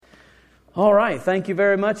All right, thank you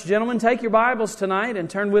very much, gentlemen. Take your Bibles tonight and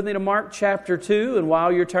turn with me to Mark chapter 2. And while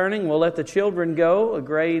you're turning, we'll let the children go,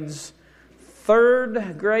 grades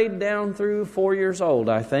 3rd grade down through 4 years old,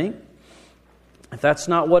 I think. If that's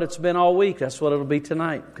not what it's been all week, that's what it'll be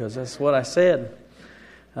tonight, because that's what I said.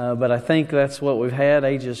 But I think that's what we've had,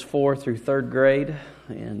 ages 4 through 3rd grade.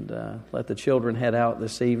 And let the children head out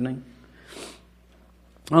this evening.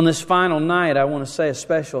 On this final night, I want to say a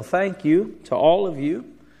special thank you to all of you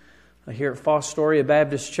here at Fostoria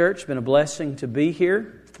Baptist Church. It's been a blessing to be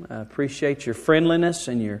here. I appreciate your friendliness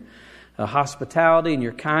and your hospitality and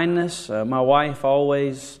your kindness. My wife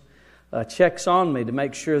always checks on me to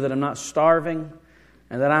make sure that I'm not starving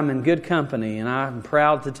and that I'm in good company. And I'm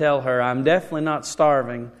proud to tell her I'm definitely not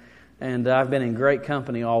starving, and I've been in great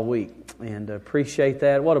company all week. And appreciate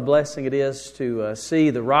that. What a blessing it is to see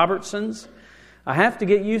the Robertsons. I have to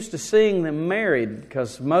get used to seeing them married,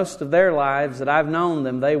 because most of their lives that I've known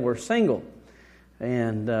them, they were single.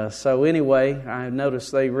 And so anyway, I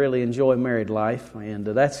noticed they really enjoy married life, and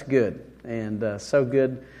that's good. And so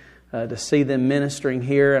good to see them ministering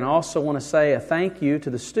here. And I also want to say a thank you to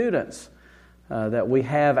the students that we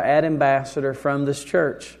have at Ambassador from this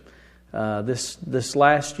church. This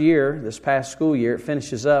last year, this past school year, it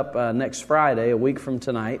finishes up next Friday, a week from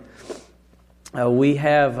tonight. We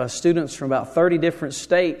have students from about 30 different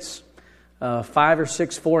states, 5 or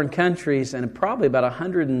 6 foreign countries, and probably about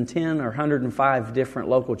 110 or 105 different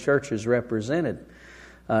local churches represented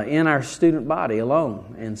in our student body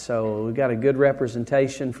alone. And so we've got a good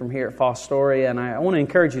representation from here at Fostoria, and I want to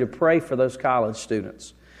encourage you to pray for those college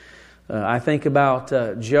students. I think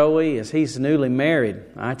about Joey as he's newly married.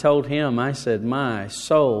 I told him, I said, my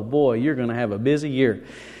soul, boy, you're going to have a busy year.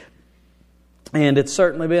 And it's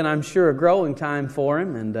certainly been, I'm sure, a growing time for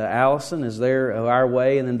him. And Allison is there our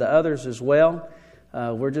way, and then the others as well.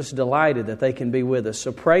 We're just delighted that they can be with us.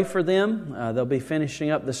 So pray for them. They'll be finishing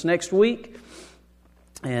up this next week.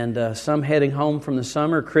 And some heading home from the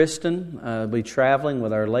summer. Kristen will be traveling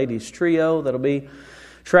with our ladies trio that'll be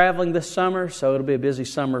traveling this summer. So it'll be a busy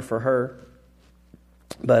summer for her.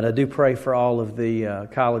 But I do pray for all of the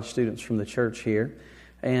college students from the church here.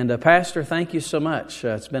 And Pastor, thank you so much.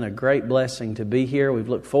 It's been a great blessing to be here. We've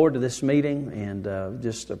looked forward to this meeting and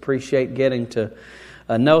just appreciate getting to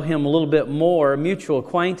know him a little bit more. A mutual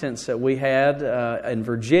acquaintance that we had in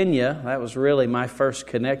Virginia. That was really my first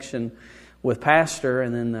connection with Pastor,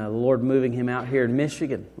 and then the Lord moving him out here in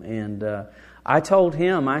Michigan. And I told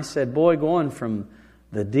him, I said, boy, going from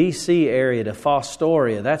the D.C. area to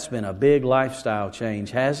Fostoria, that's been a big lifestyle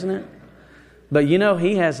change, hasn't it? But you know,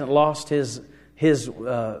 he hasn't lost his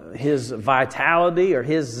vitality or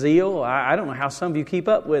his zeal. I don't know how some of you keep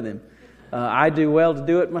up with him. I do well to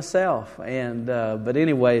do it myself. And but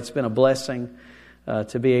anyway, it's been a blessing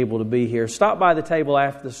to be able to be here. Stop by the table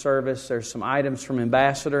after the service. There's some items from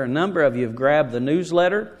Ambassador. A number of you have grabbed the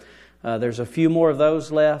newsletter. There's a few more of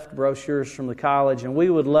those left, brochures from the college. And we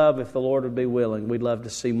would love, if the Lord would be willing, we'd love to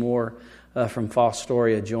see more from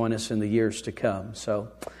Fostoria join us in the years to come. So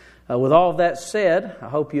with all of that said, I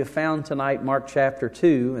hope you have found tonight Mark chapter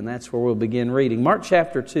 2, and that's where we'll begin reading. Mark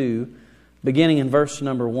chapter 2, beginning in verse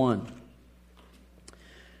number 1.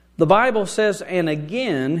 The Bible says, "And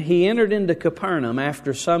again he entered into Capernaum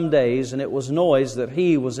after some days, and it was noised that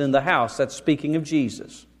he was in the house." That's speaking of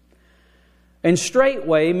Jesus. "And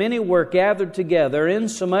straightway many were gathered together,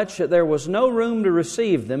 insomuch that there was no room to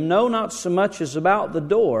receive them, no, not so much as about the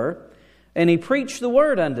door. And he preached the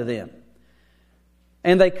word unto them.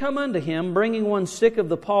 And they come unto him, bringing one sick of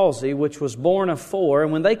the palsy, which was borne of 4.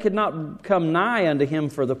 And when they could not come nigh unto him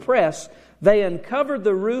for the press, they uncovered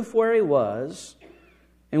the roof where he was.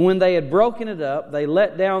 And when they had broken it up, they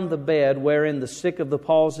let down the bed wherein the sick of the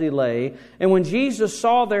palsy lay. And when Jesus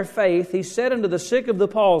saw their faith, he said unto the sick of the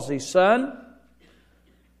palsy, Son,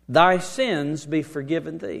 thy sins be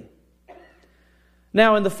forgiven thee.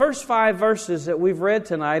 Now, in the first 5 verses that we've read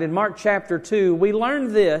tonight in Mark chapter 2, we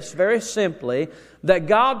learn this very simply, that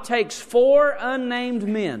God takes 4 unnamed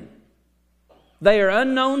men. They are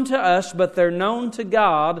unknown to us, but they're known to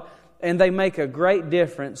God, and they make a great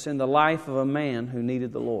difference in the life of a man who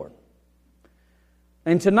needed the Lord.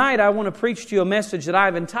 And tonight I want to preach to you a message that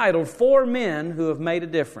I've entitled, 4 Men Who Have Made a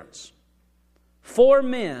Difference. 4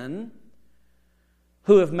 men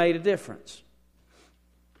who have made a difference.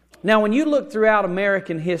 Now, when you look throughout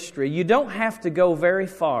American history, you don't have to go very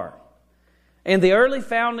far in the early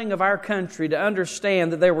founding of our country to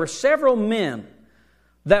understand that there were several men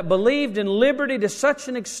that believed in liberty to such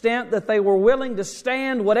an extent that they were willing to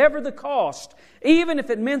stand whatever the cost, even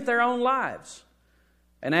if it meant their own lives,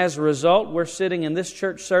 And as a result, we're sitting in this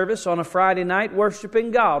church service on a Friday night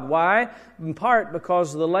worshiping God. Why? In part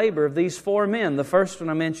because of the labor of these four men. The first one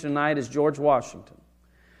I mentioned tonight is George Washington.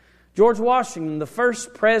 George Washington, the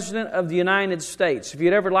first President of the United States. If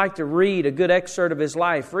you'd ever like to read a good excerpt of his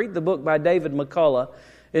life, read the book by David McCullough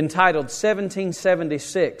entitled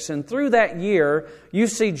 1776. And through that year, you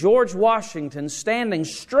see George Washington standing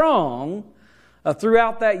strong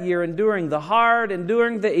throughout that year, enduring the hard,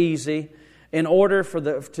 enduring the easy, in order for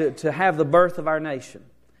to have the birth of our nation.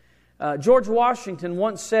 George Washington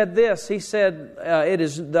once said this. He said, it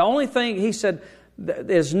is the only thing, he said, that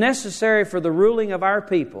is necessary for the ruling of our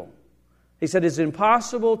people. He said, it's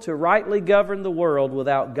impossible to rightly govern the world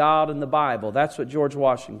without God and the Bible. That's what George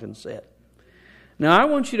Washington said. Now, I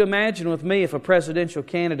want you to imagine with me if a presidential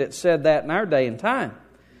candidate said that in our day and time.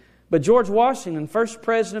 But George Washington, first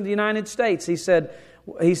President of the United States, he said,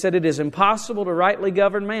 it is impossible to rightly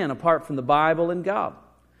govern man apart from the Bible and God.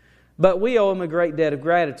 But we owe him a great debt of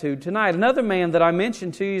gratitude tonight. Another man that I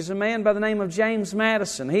mentioned to you is a man by the name of James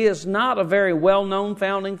Madison. He is not a very well-known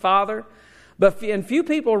founding father, and few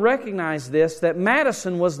people recognize this, that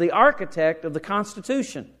Madison was the architect of the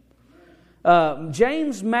Constitution.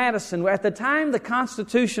 James Madison, at the time the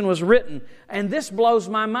Constitution was written, and this blows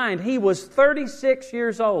my mind, he was 36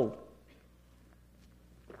 years old.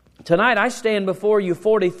 Tonight I stand before you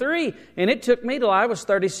 43, and it took me till I was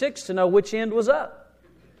 36 to know which end was up.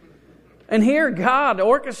 And here God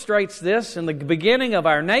orchestrates this in the beginning of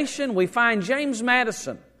our nation. We find James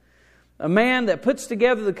Madison, a man that puts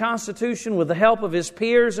together the Constitution with the help of his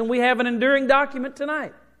peers, and we have an enduring document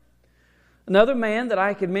tonight. Another man that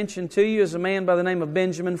I could mention to you is a man by the name of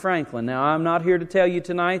Benjamin Franklin. Now, I'm not here to tell you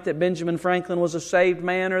tonight that Benjamin Franklin was a saved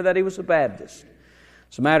man or that he was a Baptist.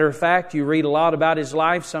 As a matter of fact, you read a lot about his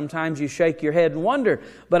life. Sometimes you shake your head and wonder.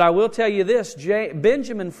 But I will tell you this,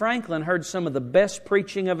 Benjamin Franklin heard some of the best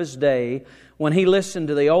preaching of his day when he listened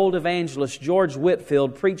to the old evangelist George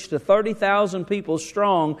Whitefield preach to 30,000 people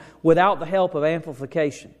strong without the help of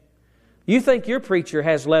amplification. You think your preacher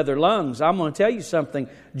has leather lungs. I'm going to tell you something.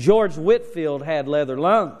 George Whitefield had leather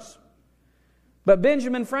lungs. But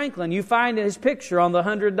Benjamin Franklin, you find his picture on the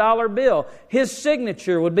 $100 bill. His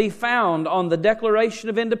signature would be found on the Declaration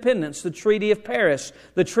of Independence, the Treaty of Paris,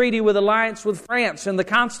 the Treaty with Alliance with France, and the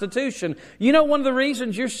Constitution. You know, one of the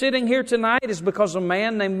reasons you're sitting here tonight is because a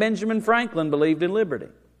man named Benjamin Franklin believed in liberty.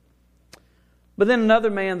 But then another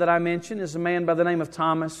man that I mentioned is a man by the name of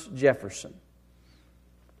Thomas Jefferson.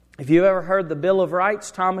 If you've ever heard the Bill of Rights,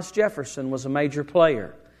 Thomas Jefferson was a major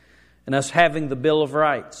player in us having the Bill of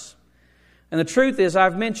Rights. And the truth is,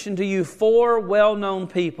 I've mentioned to you four well-known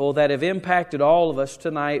people that have impacted all of us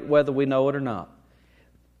tonight, whether we know it or not.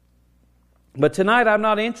 But tonight, I'm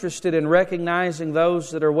not interested in recognizing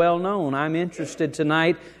those that are well-known. I'm interested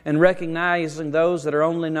tonight in recognizing those that are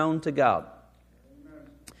only known to God.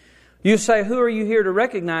 You say, who are you here to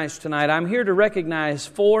recognize tonight? I'm here to recognize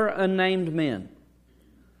four unnamed men.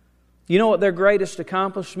 You know what their greatest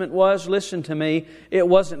accomplishment was? Listen to me. It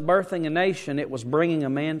wasn't birthing a nation. It was bringing a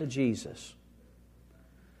man to Jesus.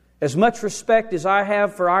 As much respect as I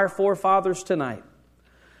have for our forefathers tonight,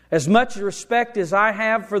 as much respect as I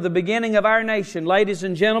have for the beginning of our nation, ladies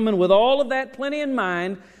and gentlemen, with all of that plenty in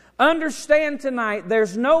mind, understand tonight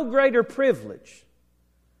there's no greater privilege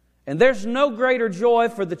and there's no greater joy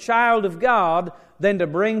for the child of God than to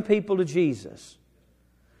bring people to Jesus.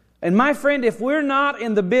 And my friend, if we're not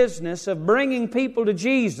in the business of bringing people to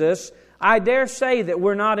Jesus, I dare say that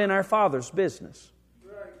we're not in our Father's business.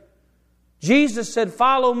 Jesus said,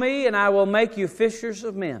 "Follow me and I will make you fishers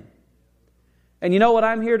of men." And you know what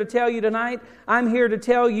I'm here to tell you tonight? I'm here to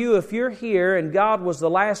tell you if you're here and God was the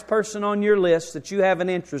last person on your list that you have an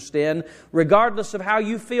interest in, regardless of how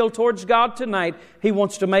you feel towards God tonight, He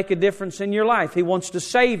wants to make a difference in your life. He wants to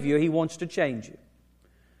save you. He wants to change you.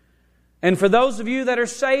 And for those of you that are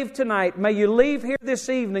saved tonight, may you leave here this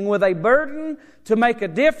evening with a burden to make a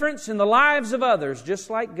difference in the lives of others, just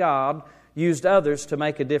like God used others to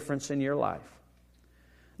make a difference in your life.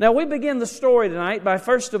 Now, we begin the story tonight by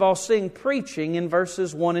first of all seeing preaching in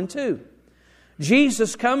verses 1 and 2.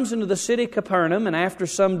 Jesus comes into the city of Capernaum, and after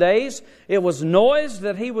some days, it was noised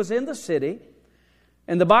that He was in the city.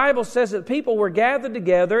 And the Bible says that people were gathered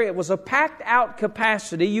together. It was a packed out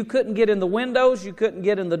capacity. You couldn't get in the windows. You couldn't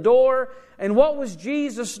get in the door. And what was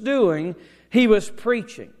Jesus doing? He was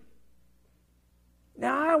preaching.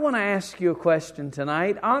 Now, I want to ask you a question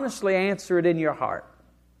tonight. Honestly, answer it in your heart.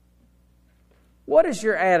 What is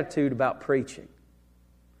your attitude about preaching?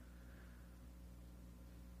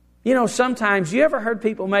 You know, sometimes, you ever heard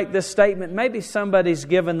people make this statement? Maybe somebody's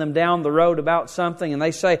given them down the road about something and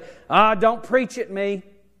they say, don't preach at me.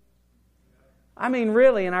 I mean,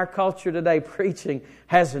 really, in our culture today, preaching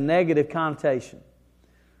has a negative connotation.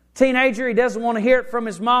 Teenager, he doesn't want to hear it from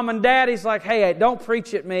his mom and dad. He's like, hey, don't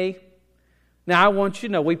preach at me. Now, I want you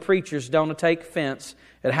to know, we preachers don't take offense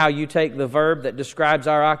at how you take the verb that describes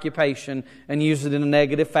our occupation and use it in a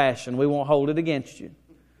negative fashion. We won't hold it against you.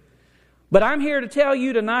 But I'm here to tell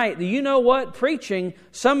you tonight that you know what? Preaching,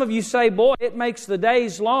 some of you say, boy, it makes the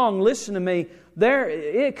days long. Listen to me.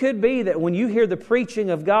 It could be that when you hear the preaching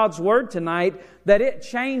of God's Word tonight, that it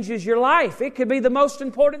changes your life. It could be the most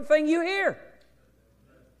important thing you hear.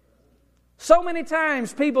 So many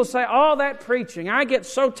times people say, oh, that preaching, I get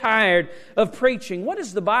so tired of preaching. What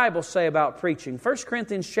does the Bible say about preaching? 1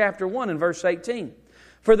 Corinthians chapter 1 and verse 18.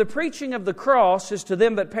 For the preaching of the cross is to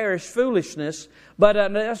them that perish foolishness, but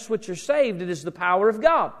unto us which are saved it is the power of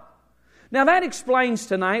God. Now that explains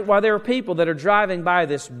tonight why there are people that are driving by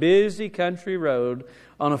this busy country road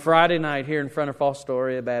on a Friday night here in front of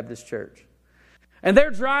Fostoria Baptist Church. And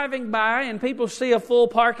they're driving by and people see a full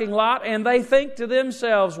parking lot and they think to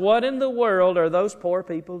themselves, what in the world are those poor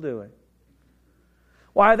people doing?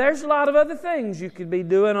 Why, there's a lot of other things you could be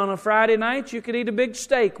doing on a Friday night. You could eat a big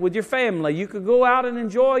steak with your family. You could go out and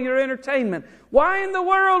enjoy your entertainment. Why in the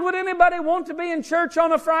world would anybody want to be in church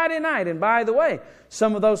on a Friday night? And by the way,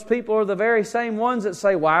 some of those people are the very same ones that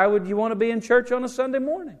say, why would you want to be in church on a Sunday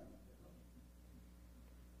morning?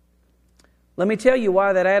 Let me tell you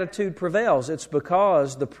why that attitude prevails. It's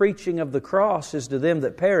because the preaching of the cross is to them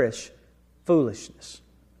that perish foolishness.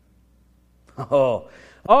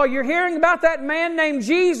 Oh, you're hearing about that man named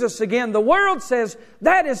Jesus again. The world says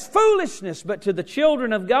that is foolishness, but to the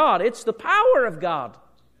children of God, it's the power of God.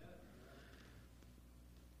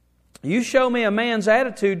 You show me a man's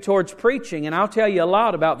attitude towards preaching, and I'll tell you a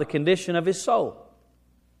lot about the condition of his soul.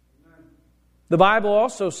 The Bible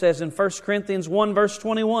also says in 1 Corinthians 1 verse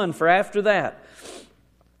 21, for after that,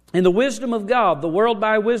 in the wisdom of God, the world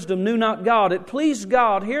by wisdom knew not God. It pleased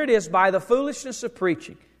God, here it is, by the foolishness of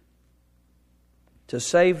preaching, to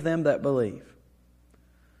save them that believe.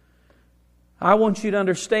 I want you to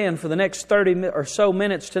understand for the next 30 or so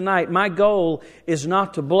minutes tonight, my goal is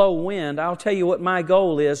not to blow wind. I'll tell you what my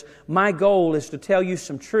goal is. My goal is to tell you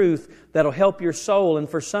some truth that'll help your soul. And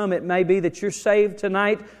for some it may be that you're saved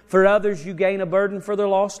tonight. For others you gain a burden for their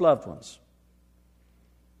lost loved ones.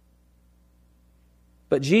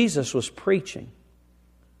 But Jesus was preaching.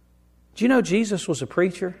 Do you know Jesus was a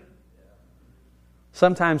preacher?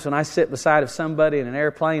 Sometimes when I sit beside of somebody in an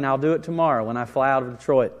airplane, I'll do it tomorrow when I fly out of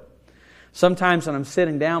Detroit. Sometimes when I'm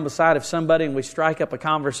sitting down beside of somebody and we strike up a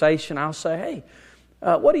conversation, I'll say, hey,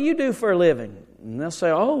 what do you do for a living? And they'll say,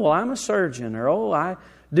 oh, well, I'm a surgeon, or oh, I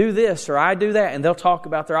do this, or I do that. And they'll talk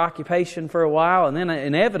about their occupation for a while, and then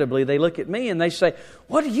inevitably they look at me and they say,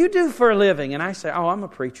 what do you do for a living? And I say, oh, I'm a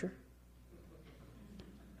preacher.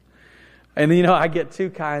 And you know, I get two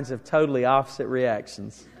kinds of totally opposite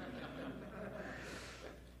reactions.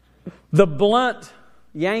 The blunt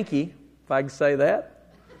Yankee, if I can say that,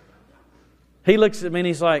 he looks at me and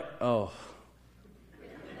he's like, oh.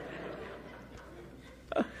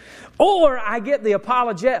 Or I get the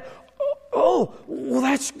apologetic, oh, well,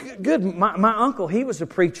 that's good. My uncle, he was a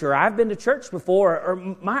preacher. I've been to church before. Or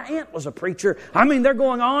my aunt was a preacher. I mean, they're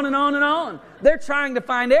going on and on and on. They're trying to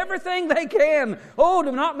find everything they can. Oh,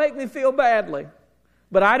 do not make me feel badly.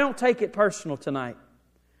 But I don't take it personal tonight.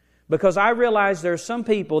 Because I realize there are some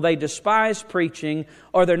people, they despise preaching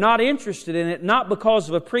or they're not interested in it, not because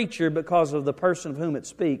of a preacher, but because of the person of whom it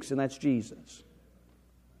speaks, and that's Jesus.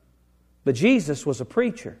 But Jesus was a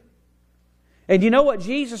preacher. And you know what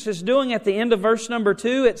Jesus is doing at the end of verse number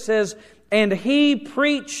 2? It says, and He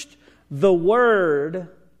preached the word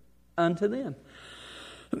unto them.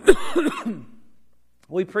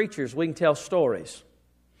 We preachers, we can tell stories.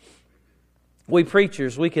 We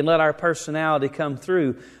preachers, we can let our personality come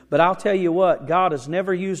through. But I'll tell you what, God has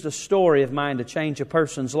never used a story of mine to change a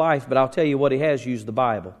person's life, but I'll tell you what He has used, the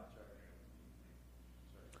Bible.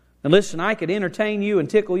 And listen, I could entertain you and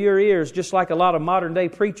tickle your ears just like a lot of modern day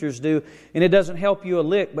preachers do, and it doesn't help you a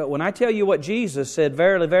lick. But when I tell you what Jesus said,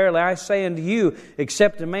 verily, verily, I say unto you,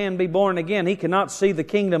 except a man be born again, he cannot see the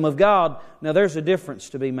kingdom of God. Now there's a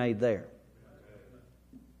difference to be made there.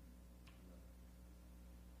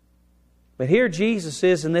 But here Jesus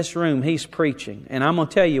is in this room. He's preaching. And I'm going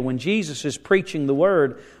to tell you, when Jesus is preaching the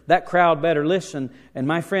Word, that crowd better listen. And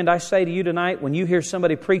my friend, I say to you tonight, when you hear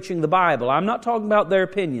somebody preaching the Bible, I'm not talking about their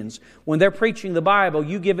opinions. When they're preaching the Bible,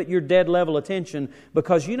 you give it your dead level attention.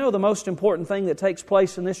 Because you know the most important thing that takes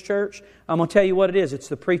place in this church? I'm going to tell you what it is. It's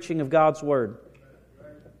the preaching of God's Word.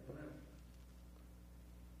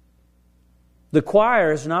 The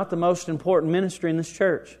choir is not the most important ministry in this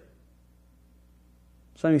church.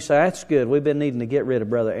 Some of you say, that's good. We've been needing to get rid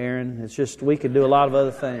of Brother Aaron. It's just we could do a lot of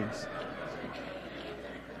other things.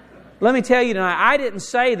 Let me tell you tonight, I didn't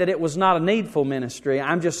say that it was not a needful ministry.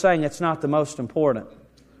 I'm just saying it's not the most important.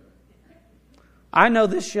 I know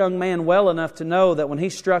this young man well enough to know that when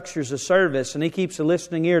he structures a service and he keeps a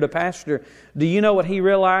listening ear to pastor, do you know what he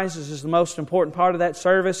realizes is the most important part of that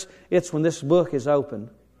service? It's when this book is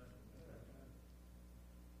opened.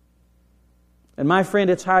 And my friend,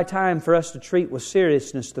 it's high time for us to treat with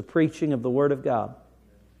seriousness the preaching of the Word of God.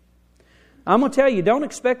 I'm going to tell you, don't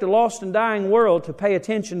expect a lost and dying world to pay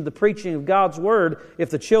attention to the preaching of God's Word if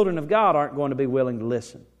the children of God aren't going to be willing to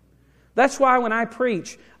listen. That's why when I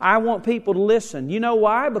preach, I want people to listen. You know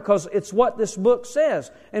why? Because it's what this book says.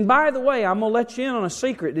 And by the way, I'm going to let you in on a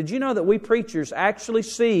secret. Did you know that we preachers actually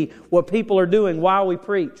see what people are doing while we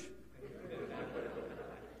preach?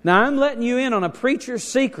 Now, I'm letting you in on a preacher's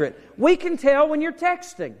secret. We can tell when you're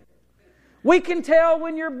texting. We can tell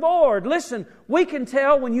when you're bored. Listen, we can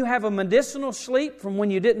tell when you have a medicinal sleep from when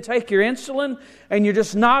you didn't take your insulin and you're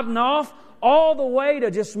just nodding off, all the way to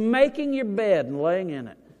just making your bed and laying in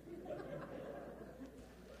it.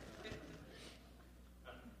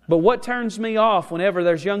 But what turns me off whenever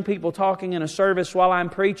there's young people talking in a service while I'm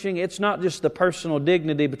preaching, it's not just the personal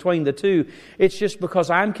dignity between the two. It's just because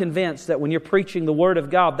I'm convinced that when you're preaching the Word of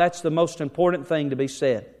God, that's the most important thing to be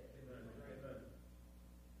said.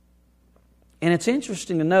 And it's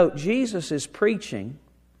interesting to note, Jesus is preaching,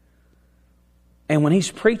 and when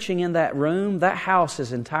He's preaching in that room, that house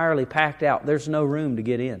is entirely packed out. There's no room to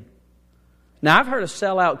get in. Now, I've heard of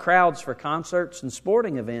sellout crowds for concerts and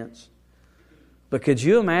sporting events. But could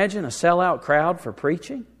you imagine a sellout crowd for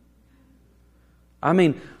preaching? I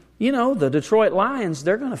mean, you know, the Detroit Lions,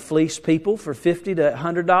 they're going to fleece people for $50 to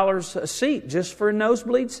 $100 a seat just for a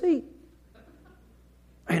nosebleed seat.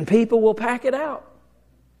 And people will pack it out.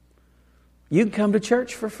 You can come to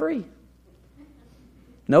church for free.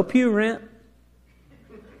 No pew rent.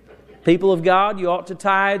 People of God, you ought to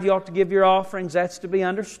tithe, you ought to give your offerings. That's to be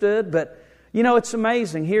understood. But you know, it's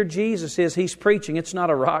amazing. Here Jesus is, He's preaching. It's not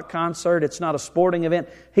a rock concert. It's not a sporting event.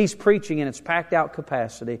 He's preaching in its packed out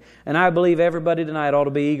capacity. And I believe everybody tonight ought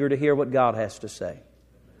to be eager to hear what God has to say.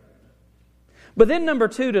 But then number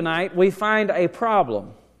 2 tonight, we find a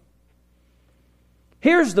problem.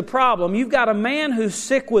 Here's the problem. You've got a man who's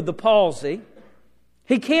sick with the palsy.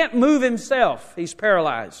 He can't move himself. He's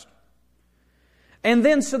paralyzed. And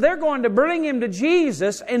then so they're going to bring him to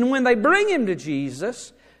Jesus. And when they bring him to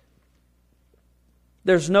Jesus,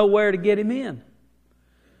 there's nowhere to get him in.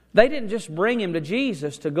 They didn't just bring him to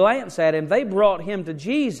Jesus to glance at him. They brought him to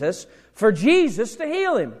Jesus for Jesus to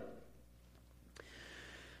heal him.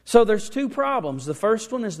 So there's 2 problems. The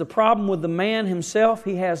first one is the problem with the man himself.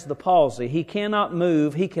 He has the palsy. He cannot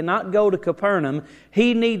move. He cannot go to Capernaum.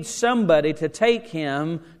 He needs somebody to take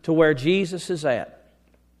him to where Jesus is at.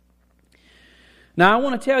 Now, I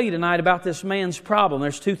want to tell you tonight about this man's problem.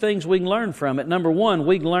 There's 2 things we can learn from it. Number 1,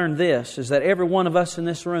 we can learn this, is that every one of us in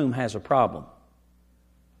this room has a problem.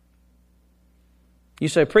 You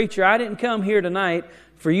say, preacher, I didn't come here tonight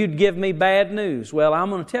for you to give me bad news. Well, I'm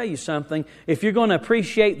going to tell you something. If you're going to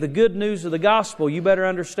appreciate the good news of the gospel, you better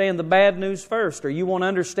understand the bad news first, or you won't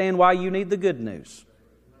understand why you need the good news.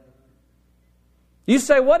 You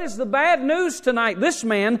say, what is the bad news tonight? This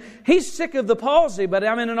man, he's sick of the palsy, but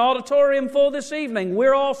I'm in an auditorium full this evening.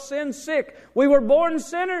 We're all sin sick. We were born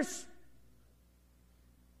sinners.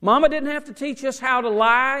 Mama didn't have to teach us how to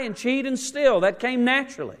lie and cheat and steal. That came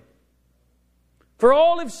naturally. For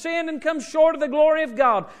all have sinned and come short of the glory of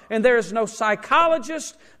God. And there is no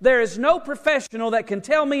psychologist, there is no professional that can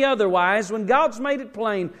tell me otherwise when God's made it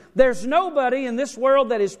plain. There's nobody in this world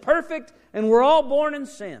that is perfect, and we're all born in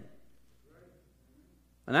sin.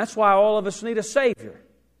 And that's why all of us need a Savior,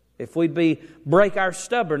 if we'd break our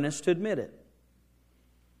stubbornness to admit it.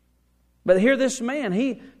 But here this man,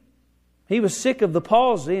 he was sick of the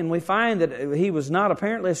palsy, and we find that he was not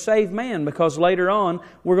apparently a saved man, because later on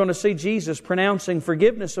we're going to see Jesus pronouncing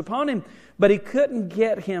forgiveness upon him. But he couldn't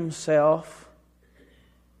get himself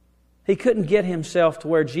to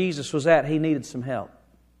where Jesus was at. He needed some help.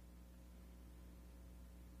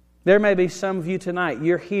 There may be some of you tonight,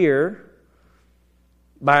 you're here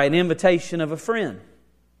by an invitation of a friend.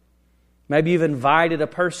 Maybe you've invited a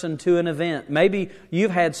person to an event. Maybe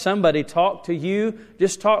you've had somebody talk to you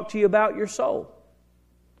about your soul.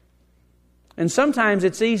 And sometimes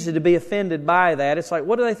it's easy to be offended by that. It's like,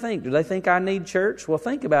 what do they think? Do they think I need church? Well,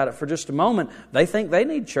 think about it for just a moment. They think they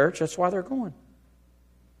need church. That's why they're going.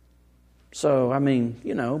 So,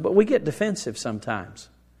 but we get defensive sometimes.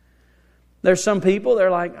 There's some people, they're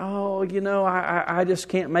like, oh, I just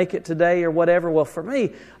can't make it today or whatever. Well, for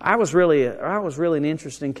me, I was really an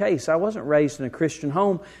interesting case. I wasn't raised in a Christian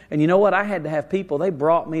home. And you know what? I had to have people, they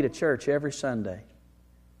brought me to church every Sunday.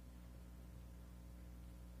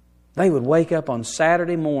 They would wake up on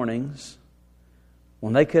Saturday mornings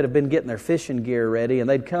when they could have been getting their fishing gear ready, and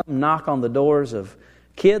they'd come knock on the doors of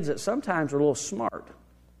kids that sometimes were a little smart,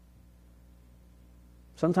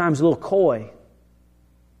 sometimes a little coy.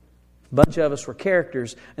 A bunch of us were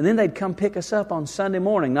characters, and then they'd come pick us up on Sunday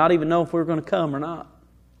morning, not even know if we were going to come or not.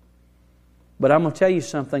 But I'm going to tell you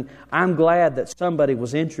something. I'm glad that somebody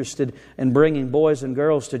was interested in bringing boys and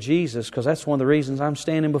girls to Jesus, because that's one of the reasons I'm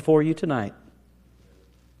standing before you tonight.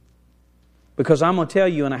 Because I'm going to tell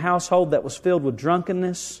you, in a household that was filled with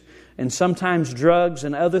drunkenness and sometimes drugs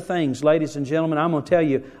and other things, ladies and gentlemen, I'm going to tell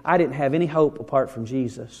you, I didn't have any hope apart from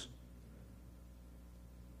Jesus.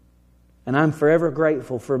 And I'm forever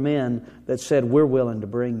grateful for men that said, we're willing to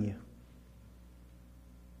bring you.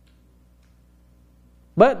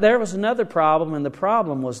 But there was another problem, and the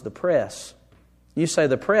problem was the press. You say,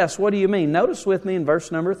 the press, what do you mean? Notice with me in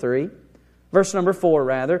verse number 4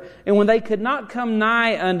 rather. And when they could not come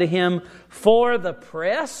nigh unto him for the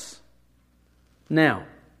press. Now,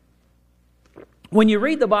 when you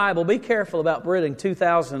read the Bible, be careful about putting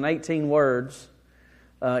 2018 words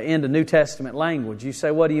into New Testament language. You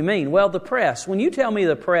say, what do you mean? Well, the press. When you tell me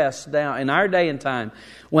the press down in our day and time,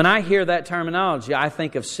 when I hear that terminology, I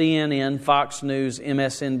think of CNN, Fox News,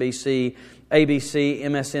 MSNBC, ABC,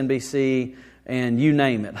 MSNBC, and you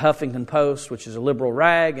name it. Huffington Post, which is a liberal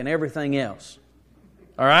rag, and everything else.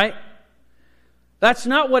 All right? That's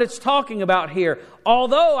not what it's talking about here.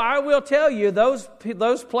 Although I will tell you, those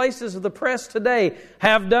places of the press today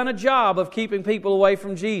have done a job of keeping people away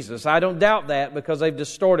from Jesus. I don't doubt that, because they've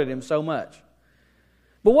distorted Him so much.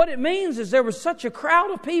 But what it means is there was such a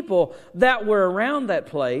crowd of people that were around that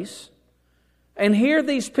place. And here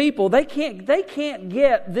these people, they can't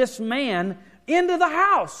get this man into the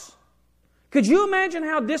house. Could you imagine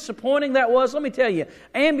how disappointing that was? Let me tell you,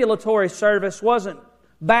 ambulatory service wasn't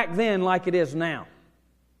back then like it is now.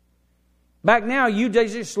 Back now, they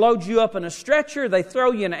just load you up in a stretcher, they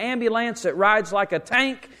throw you in an ambulance that rides like a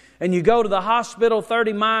tank, and you go to the hospital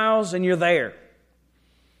 30 miles and you're there.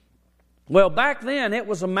 Well, back then it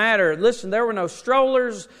was a matter, listen, there were no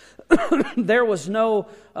strollers, there was no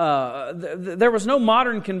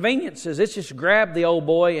modern conveniences. It's just grabbed the old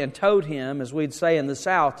boy and towed him, as we'd say in the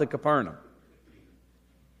South, to Capernaum.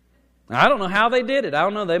 I don't know how they did it. I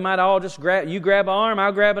don't know. They might all just grab an arm,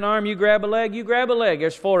 I'll grab an arm, you grab a leg, you grab a leg.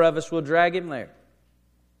 There's 4 of us, we'll drag him there.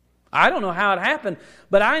 I don't know how it happened,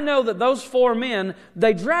 but I know that those 4 men,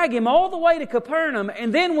 they drag him all the way to Capernaum,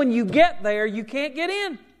 and then when you get there, you can't get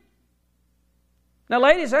in. Now,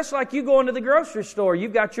 ladies, that's like you going to the grocery store.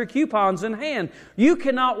 You've got your coupons in hand. You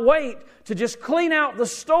cannot wait to just clean out the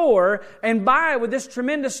store and buy with this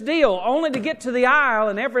tremendous deal, only to get to the aisle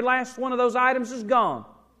and every last one of those items is gone.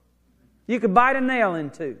 You could bite a nail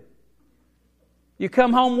into. You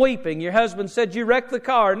come home weeping. Your husband said you wrecked the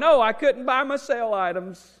car. No, I couldn't buy my sale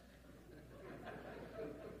items.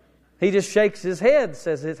 He just shakes his head,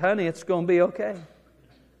 says, honey, it's going to be okay.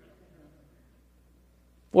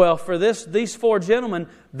 Well, for these 4 gentlemen,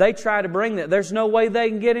 they try to bring that. There's no way they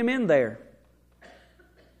can get him in there.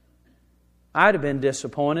 I'd have been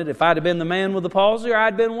disappointed if I'd have been the man with the palsy, or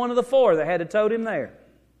I'd been one of the 4 that had to tote him there.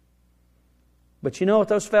 But you know what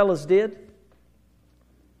those fellas did?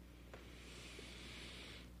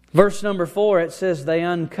 Verse number 4, it says, they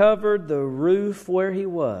uncovered the roof where he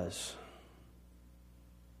was.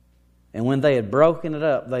 And when they had broken it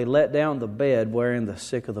up, they let down the bed wherein the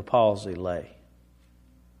sick of the palsy lay.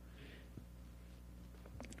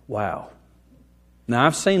 Wow. Now,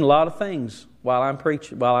 I've seen a lot of things while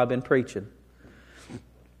I've been preaching.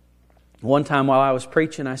 One time while I was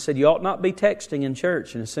preaching, I said, you ought not be texting in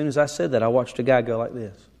church. And as soon as I said that, I watched a guy go like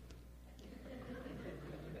this.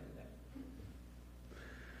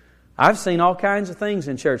 I've seen all kinds of things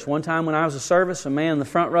in church. One time when I was at service, a man in the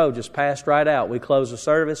front row just passed right out. We closed the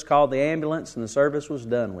service, called the ambulance, and the service was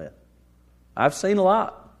done with. I've seen a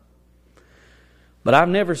lot. But I've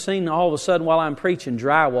never seen all of a sudden while I'm preaching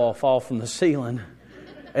drywall fall from the ceiling.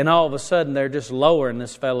 And all of a sudden they're just lowering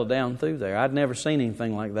this fellow down through there. I'd never seen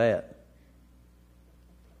anything like that.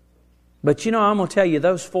 But you know, I'm going to tell you,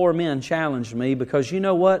 those 4 men challenged me, because you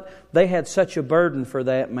know what? They had such a burden for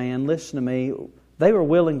that man. Listen to me. They were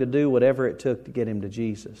willing to do whatever it took to get him to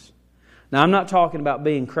Jesus. Now, I'm not talking about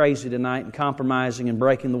being crazy tonight and compromising and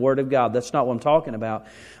breaking the Word of God. That's not what I'm talking about.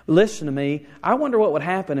 Listen to me. I wonder what would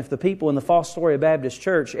happen if the people in the Falls Story Baptist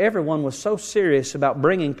Church, everyone was so serious about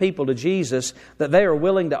bringing people to Jesus that they are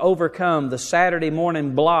willing to overcome the Saturday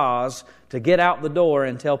morning blahs to get out the door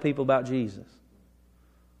and tell people about Jesus.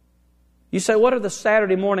 You say, what are the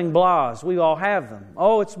Saturday morning blahs? We all have them.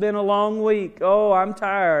 Oh, it's been a long week. Oh, I'm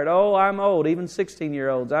tired. Oh, I'm old. Even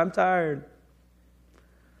 16-year-olds, I'm tired.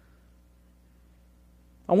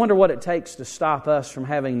 I wonder what it takes to stop us from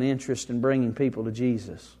having the interest in bringing people to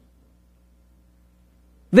Jesus.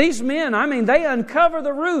 These men, they uncover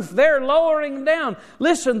the roof. They're lowering down.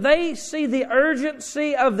 Listen, they see the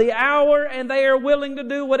urgency of the hour and they are willing to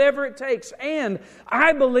do whatever it takes. And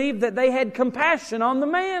I believe that they had compassion on the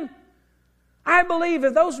man. I believe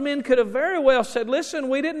if those men could have very well said, listen,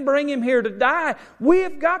 we didn't bring him here to die. We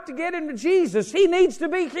have got to get him to Jesus. He needs to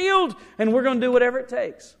be healed, and we're going to do whatever it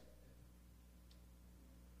takes.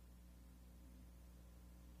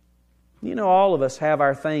 You know, all of us have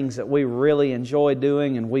our things that we really enjoy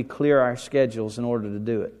doing, and we clear our schedules in order to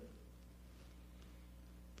do it.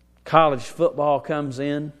 College football comes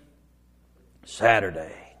in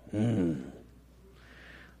Saturday.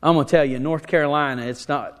 I'm going to tell you, in North Carolina,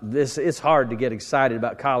 it's hard to get excited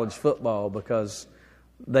about college football because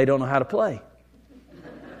they don't know how to play.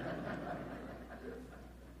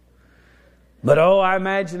 But I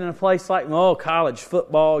imagine in a place like, college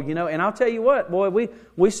football, and I'll tell you what, boy,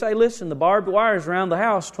 we say, listen, the barbed wire's around the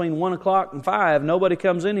house between 1 o'clock and 5. Nobody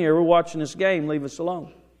comes in here. We're watching this game. Leave us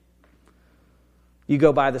alone. You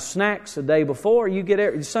go buy the snacks the day before.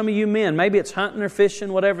 Some of you men, maybe it's hunting or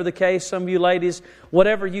fishing, whatever the case. Some of you ladies,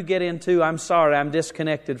 whatever you get into, I'm sorry, I'm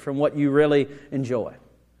disconnected from what you really enjoy.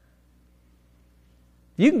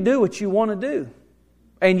 You can do what you want to do.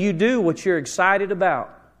 And you do what you're excited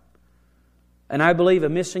about. And I believe a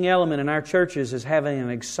missing element in our churches is having an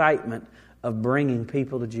excitement of bringing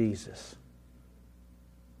people to Jesus.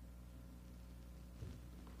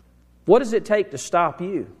 What does it take to stop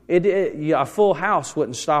you? A full house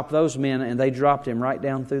wouldn't stop those men, and they dropped him right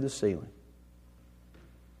down through the ceiling.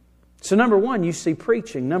 So number 1, you see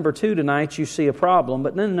preaching. Number 2, tonight you see a problem.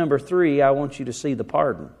 But then number 3, I want you to see the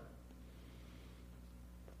pardon.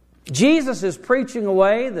 Jesus is preaching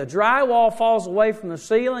away. The drywall falls away from the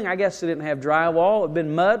ceiling. I guess they didn't have drywall. It had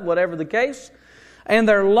been mud, whatever the case. And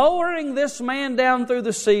they're lowering this man down through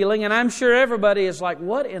the ceiling. And I'm sure everybody is like,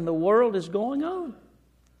 what in the world is going on?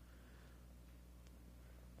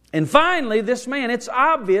 And finally, this man, it's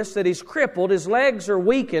obvious that he's crippled. His legs are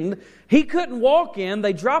weakened. He couldn't walk in.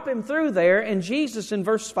 They drop him through there. And Jesus, in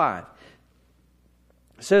verse 5,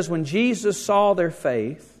 says, when Jesus saw their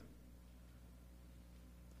faith,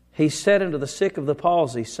 He said unto the sick of the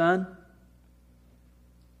palsy, Son,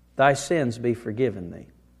 thy sins be forgiven thee.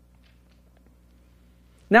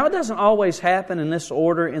 Now, it doesn't always happen in this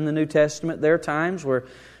order in the New Testament. There are times where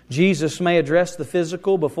Jesus may address the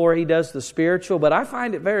physical before He does the spiritual, but I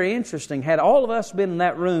find it very interesting. Had all of us been in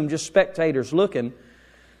that room, just spectators looking,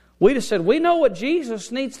 we'd have said, we know what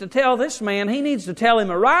Jesus needs to tell this man. He needs to tell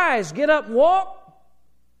him, arise, get up and walk.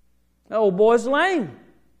 The old boy's lame.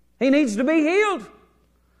 He needs to be healed.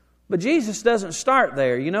 But Jesus doesn't start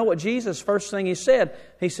there. You know what Jesus, first thing He said?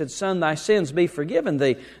 He said, Son, thy sins be forgiven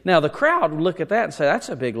thee. Now the crowd would look at that and say, that's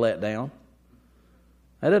a big letdown.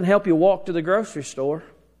 That doesn't help you walk to the grocery store.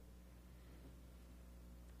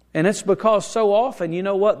 And it's because so often, you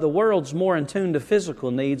know what? The world's more in tune to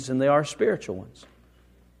physical needs than they are spiritual ones.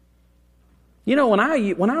 You know, when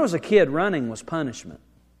I was a kid, running was punishment.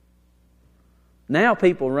 Now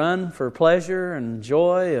people run for pleasure and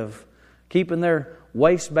joy of keeping their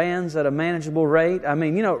waistbands at a manageable rate.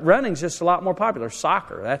 Running's just a lot more popular.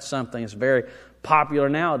 Soccer, that's something that's very popular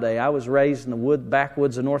nowadays. I was raised in the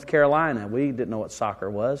backwoods of North Carolina. We didn't know what soccer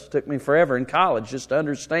was. It took me forever in college just to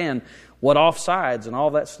understand what offsides and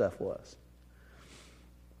all that stuff was.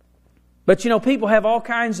 But people have all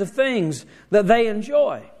kinds of things that they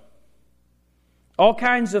enjoy. All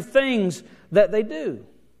kinds of things that they do.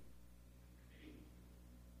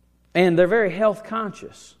 And they're very health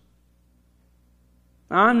conscious.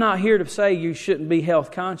 I'm not here to say you shouldn't be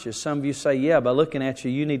health conscious. Some of you say, yeah, by looking at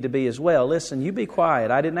you, you need to be as well. Listen, you be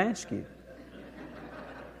quiet. I didn't ask you.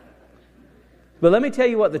 But let me tell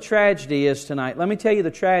you what the tragedy is tonight. Let me tell you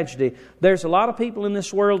the tragedy. There's a lot of people in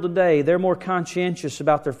this world today, they're more conscientious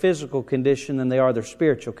about their physical condition than they are their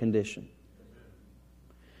spiritual condition.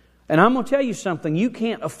 And I'm going to tell you something. You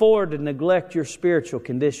can't afford to neglect your spiritual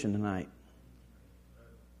condition tonight.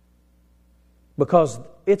 Because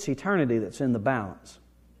it's eternity that's in the balance.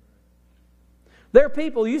 There are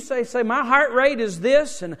people, you say, my heart rate is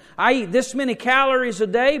this, and I eat this many calories a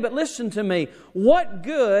day, but listen to me. What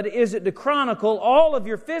good is it to chronicle all of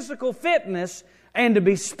your physical fitness and to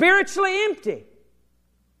be spiritually empty?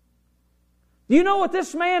 You know what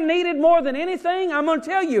this man needed more than anything? I'm going to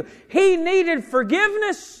tell you, he needed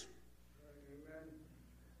forgiveness.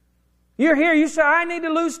 You're here, you say, I need to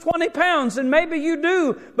lose 20 pounds, and maybe you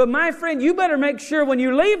do. But my friend, you better make sure when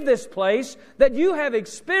you leave this place that you have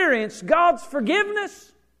experienced God's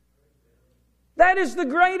forgiveness. That is the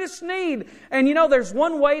greatest need. And you know, there's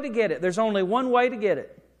one way to get it. There's only one way to get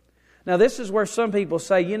it. Now, this is where some people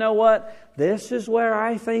say, you know what? This is where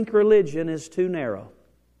I think religion is too narrow.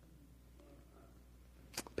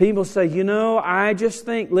 People say, you know, I just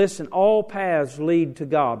think, listen, all paths lead to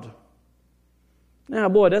God. Now,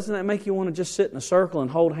 boy, doesn't that make you want to just sit in a circle and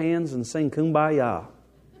hold hands and sing Kumbaya?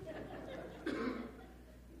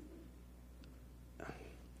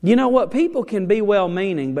 You know what? People can be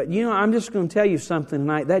well-meaning, but you know, I'm just going to tell you something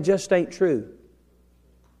tonight. That just ain't true.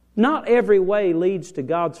 Not every way leads to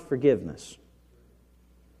God's forgiveness.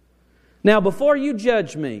 Now, before you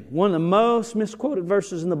judge me, one of the most misquoted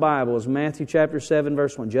verses in the Bible is Matthew chapter 7,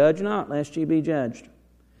 verse 1. Judge not, lest ye be judged.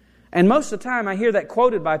 And most of the time, I hear that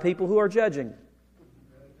quoted by people who are judging.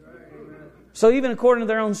 So even according to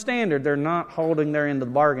their own standard, they're not holding their end of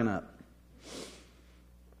the bargain up.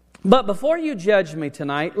 But before you judge me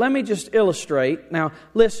tonight, let me just illustrate. Now,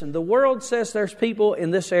 listen, the world says there's people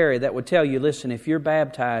in this area that would tell you, listen, if you're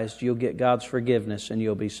baptized, you'll get God's forgiveness and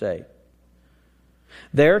you'll be saved.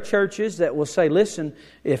 There are churches that will say, listen,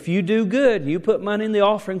 if you do good, you put money in the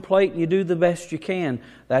offering plate and you do the best you can,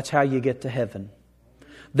 that's how you get to heaven.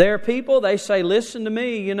 There are people, they say, listen to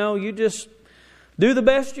me, you know, you just do the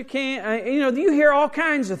best you can. You know, you hear all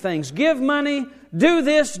kinds of things. Give money, do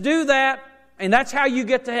this, do that, and that's how you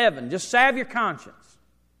get to heaven. Just salve your conscience.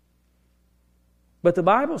 But the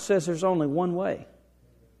Bible says there's only one way.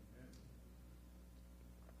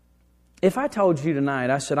 If I told you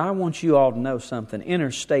tonight, I said, I want you all to know something.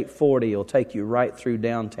 Interstate 40 will take you right through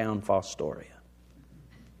downtown Fostoria.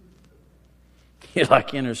 You're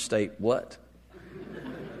like, Interstate what?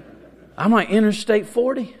 I'm like, Interstate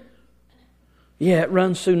 40? Yeah, it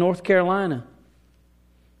runs through North Carolina.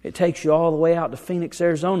 It takes you all the way out to Phoenix,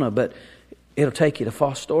 Arizona, but it'll take you to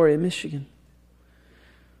Fostoria, Michigan.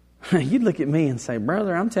 You'd look at me and say,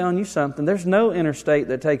 brother, I'm telling you something. There's no interstate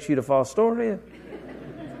that takes you to Fostoria.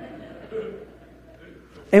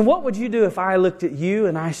 And what would you do if I looked at you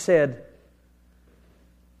and I said,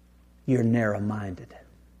 you're narrow-minded.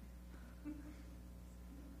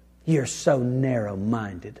 You're so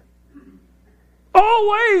narrow-minded.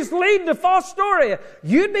 Always lead to Fostoria.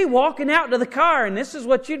 You'd be walking out to the car and this is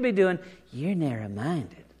what you'd be doing. You're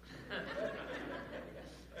narrow-minded.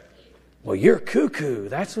 Well, you're cuckoo.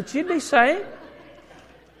 That's what you'd be saying.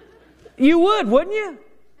 You would, wouldn't you?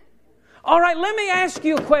 All right, let me ask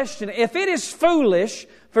you a question. If it is foolish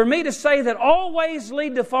for me to say that always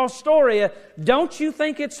lead to Fostoria, don't you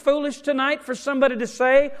think it's foolish tonight for somebody to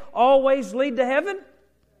say always lead to heaven?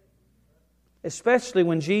 Especially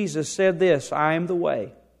when Jesus said this, I am the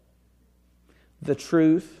way, the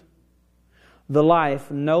truth, the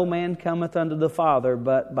life. No man cometh unto the Father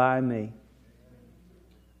but by me.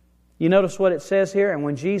 You notice what it says here? And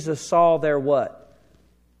when Jesus saw their what?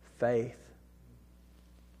 Faith.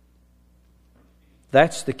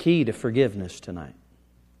 That's the key to forgiveness tonight.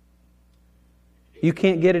 You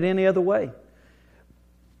can't get it any other way.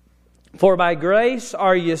 For by grace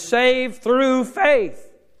are you saved through faith.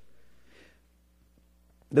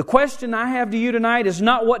 The question I have to you tonight is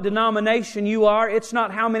not what denomination you are. It's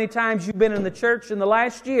not how many times you've been in the church in the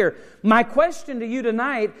last year. My question to you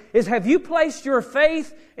tonight is, have you placed your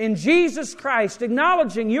faith in Jesus Christ,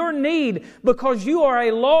 acknowledging your need because you are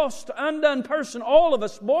a lost, undone person? All of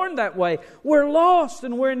us born that way. We're lost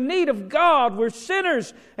and we're in need of God. We're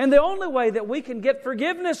sinners. And the only way that we can get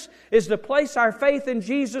forgiveness is to place our faith in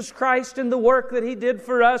Jesus Christ and the work that He did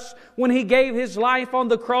for us when He gave His life on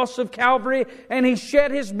the cross of Calvary and He shed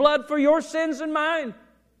His blood for your sins and mine.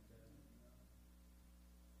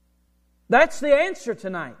 That's the answer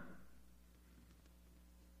tonight.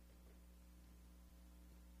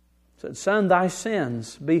 Said, son, thy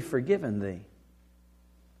sins be forgiven thee.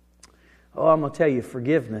 Oh, I'm going to tell you,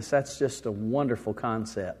 forgiveness, that's just a wonderful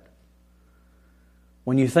concept.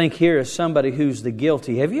 When you think here is somebody who's the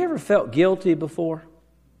guilty, have you ever felt guilty before?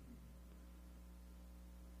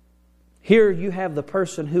 Here you have the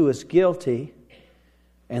person who is guilty,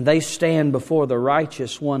 and they stand before the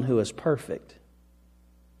righteous one who is perfect.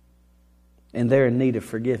 And they're in need of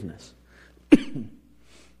forgiveness.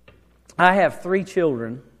 I have 3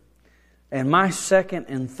 children. And my second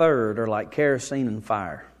and third are like kerosene and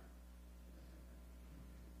fire.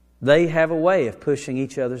 They have a way of pushing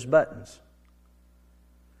each other's buttons.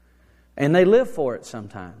 And they live for it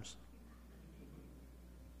sometimes.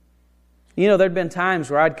 You know, there'd been times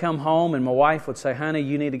where I'd come home and my wife would say, honey,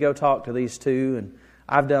 you need to go talk to these two, and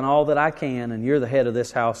I've done all that I can, and you're the head of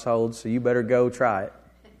this household, so you better go try it.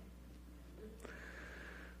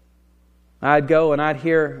 I'd go and I'd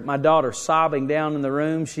hear my daughter sobbing down in the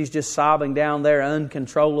room. She's just sobbing down there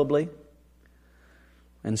uncontrollably.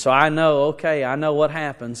 And so I know, okay, I know what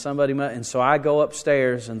happened. And so I go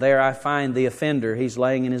upstairs, and there I find the offender. He's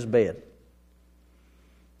laying in his bed.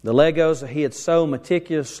 The Legos that he had so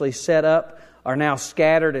meticulously set up are now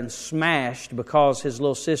scattered and smashed because his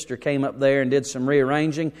little sister came up there and did some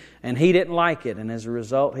rearranging, and he didn't like it. And as a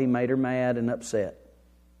result, he made her mad and upset.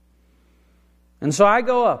 And so I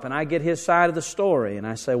go up and I get his side of the story, and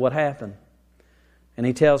I say, what happened? And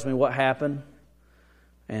he tells me what happened.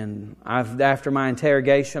 And after my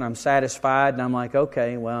interrogation, I'm satisfied, and I'm like,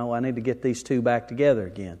 okay, well, I need to get these two back together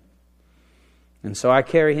again. And so I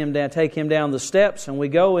carry him down, take him down the steps, and we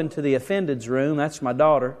go into the offended's room. That's my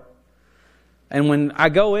daughter. And when I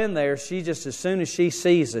go in there, she just, as soon as she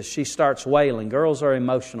sees us, she starts wailing. Girls are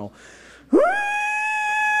emotional.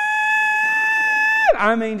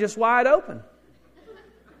 I mean, just wide open.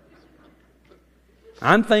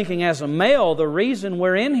 I'm thinking, as a male, the reason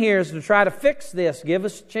we're in here is to try to fix this. Give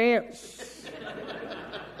us a chance.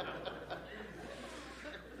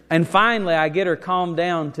 And finally, I get her calmed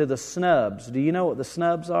down to the snubs. Do you know what the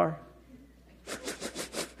snubs are?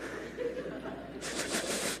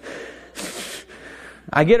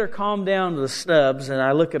 I get her calmed down to the snubs, and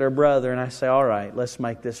I look at her brother, and I say, all right, let's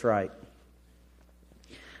make this right.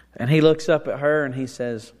 And he looks up at her, and he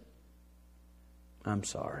says, I'm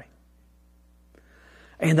sorry.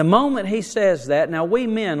 And the moment he says that, now we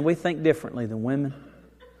men, we think differently than women.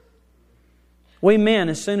 We men,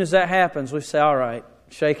 as soon as that happens, we say, all right,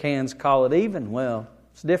 shake hands, call it even. Well,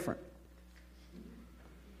 it's different.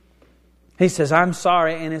 He says, I'm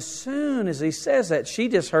sorry. And as soon as he says that,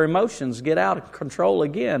 her emotions get out of control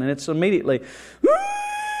again. And it's immediately,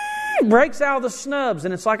 breaks out of the snubs.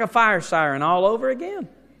 And it's like a fire siren all over again.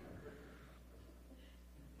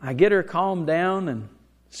 I get her calmed down, and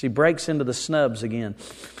she breaks into the snubs again.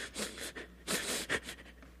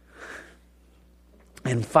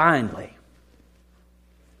 And finally,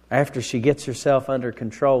 after she gets herself under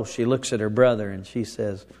control, she looks at her brother and she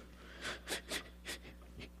says,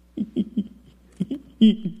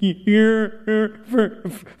 you're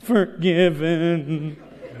forgiven.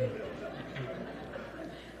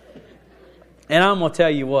 And I'm going to tell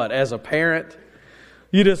you what, as a parent,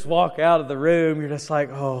 you just walk out of the room, you're just like,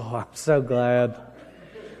 oh, I'm so glad.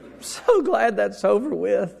 So glad that's over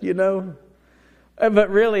with, you know.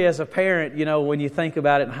 But really, as a parent, you know, when you think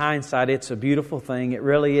about it in hindsight, it's a beautiful thing. It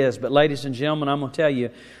really is. But ladies and gentlemen, I'm going to tell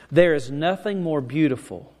you, there is nothing more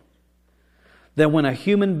beautiful than when a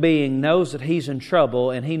human being knows that he's in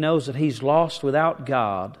trouble and he knows that he's lost without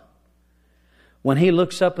God. When he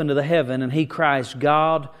looks up into the heaven and he cries,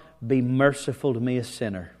 God, be merciful to me, a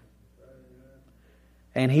sinner.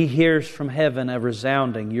 And he hears from heaven a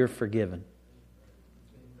resounding, you're forgiven.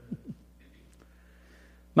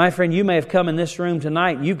 My friend, you may have come in this room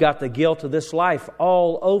tonight and you've got the guilt of this life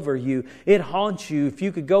all over you. It haunts you. If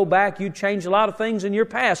you could go back, you'd change a lot of things in your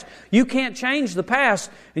past. You can't change the past.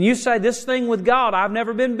 And you say, this thing with God, I've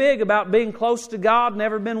never been big about being close to God,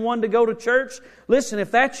 never been one to go to church. Listen,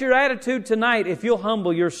 if that's your attitude tonight, if you'll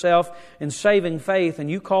humble yourself in saving faith and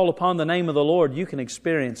you call upon the name of the Lord, you can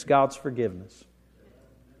experience God's forgiveness.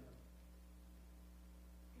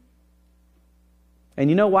 And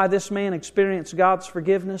you know why this man experienced God's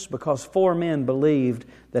forgiveness? Because 4 men believed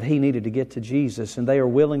that he needed to get to Jesus, and they are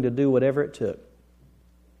willing to do whatever it took.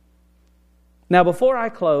 Now, before I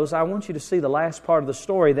close, I want you to see the last part of the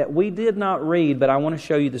story that we did not read, but I want to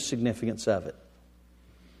show you the significance of it.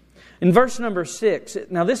 In verse number 6,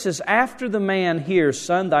 now this is after the man hears,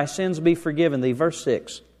 Son, thy sins be forgiven thee. Verse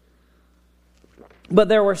 6. But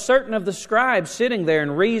there were certain of the scribes sitting there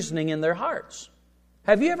and reasoning in their hearts.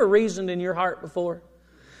 Have you ever reasoned in your heart before?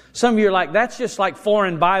 Some of you are like, that's just like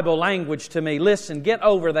foreign Bible language to me. Listen, get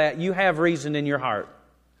over that. You have reasoned in your heart.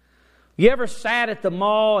 You ever sat at the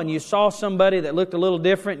mall and you saw somebody that looked a little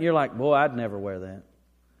different and you're like, boy, I'd never wear that.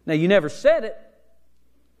 Now, you never said it,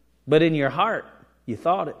 but in your heart, you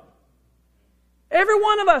thought it. Every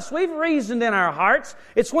one of us, we've reasoned in our hearts.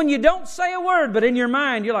 It's when you don't say a word, but in your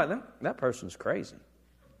mind, you're like, that person's crazy.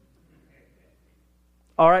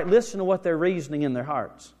 All right, listen to what they're reasoning in their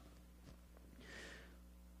hearts.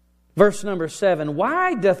 Verse number 7,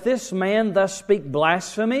 why doth this man thus speak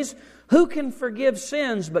blasphemies? Who can forgive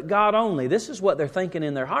sins but God only? This is what they're thinking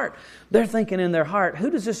in their heart. They're thinking in their heart,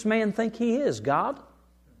 who does this man think he is? God?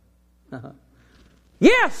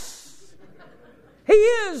 Yes! He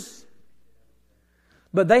is!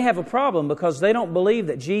 But they have a problem because they don't believe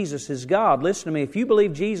that Jesus is God. Listen to me, if you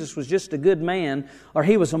believe Jesus was just a good man, or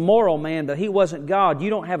He was a moral man, but He wasn't God, you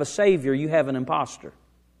don't have a Savior, you have an imposter.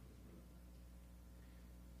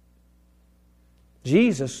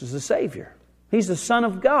 Jesus is the Savior. He's the Son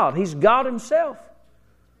of God. He's God Himself.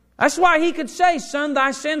 That's why He could say, Son,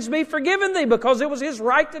 thy sins be forgiven thee, because it was His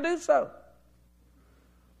right to do so.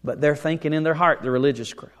 But they're thinking in their heart, the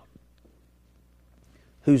religious crowd,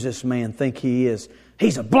 who's this man think he is?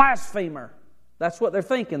 He's a blasphemer. That's what they're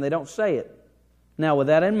thinking. They don't say it. Now, with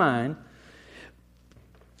that in mind,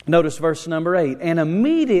 notice verse number 8. And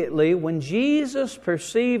immediately when Jesus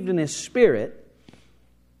perceived in His spirit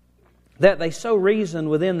that they so reasoned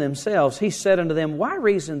within themselves, He said unto them, Why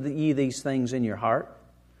reason ye these things in your heart?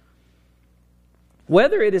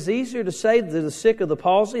 Whether it is easier to say to the sick of the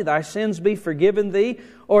palsy, Thy sins be forgiven thee,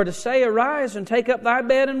 or to say, Arise and take up thy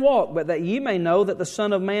bed and walk, but that ye may know that the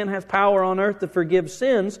Son of Man hath power on earth to forgive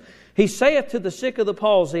sins, He saith to the sick of the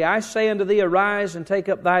palsy, I say unto thee, Arise and take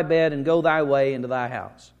up thy bed and go thy way into thy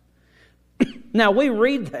house. Now we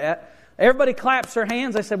read that. Everybody claps their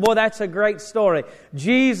hands. They say, boy, that's a great story.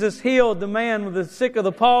 Jesus healed the man with the sick of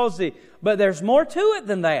the palsy. But there's more to it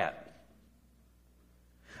than that.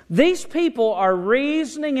 These people are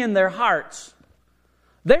reasoning in their hearts.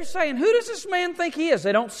 They're saying, who does this man think he is?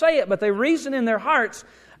 They don't say it, but they reason in their hearts.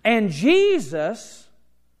 And Jesus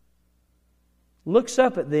looks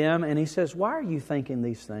up at them and He says, why are you thinking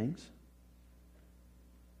these things?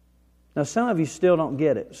 Now, some of you still don't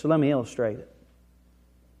get it, so let me illustrate it.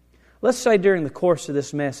 Let's say during the course of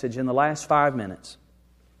this message, in the last 5 minutes,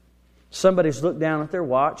 somebody's looked down at their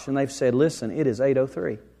watch and they've said, listen, it is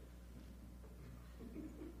 8:03.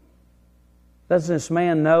 Doesn't this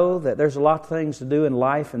man know that there's a lot of things to do in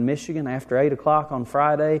life in Michigan after 8 o'clock on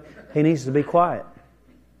Friday? He needs to be quiet.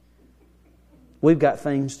 We've got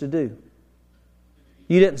things to do.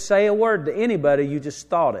 You didn't say a word to anybody, you just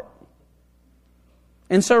thought it.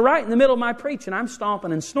 And so right in the middle of my preaching, I'm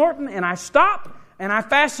stomping and snorting, and I stop and I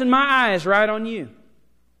fasten my eyes right on you.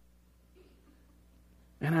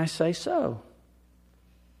 And I say, so,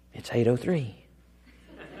 it's 8:03.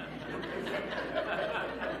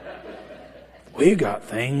 We got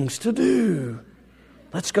things to do.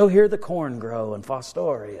 Let's go hear the corn grow in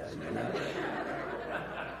Fostoria. You know?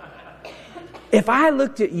 If I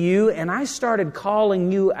looked at you and I started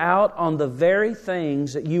calling you out on the very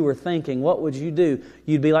things that you were thinking, what would you do?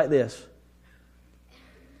 You'd be like this.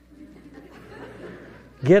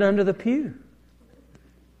 Get under the pew.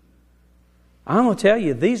 I'm going to tell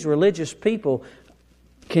you, these religious people,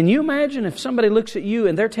 can you imagine if somebody looks at you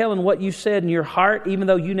and they're telling what you said in your heart, even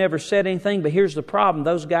though you never said anything? But here's the problem.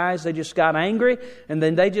 Those guys, they just got angry and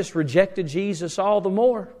then they just rejected Jesus all the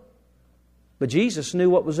more. But Jesus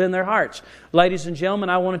knew what was in their hearts. Ladies and gentlemen,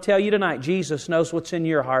 I want to tell you tonight, Jesus knows what's in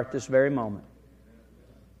your heart this very moment.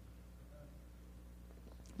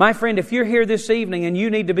 My friend, if you're here this evening and you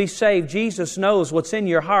need to be saved, Jesus knows what's in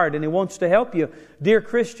your heart and He wants to help you. Dear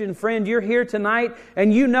Christian friend, you're here tonight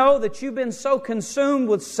and you know that you've been so consumed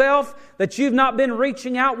with self that you've not been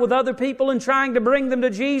reaching out with other people and trying to bring them to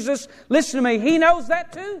Jesus. Listen to me, He knows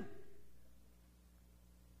that too.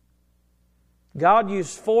 God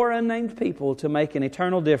used 4 unnamed people to make an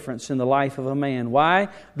eternal difference in the life of a man. Why?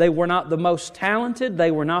 They were not the most talented, they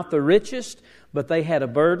were not the richest, but they had a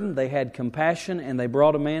burden, they had compassion, and they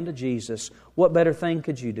brought a man to Jesus. What better thing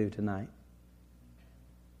could you do tonight?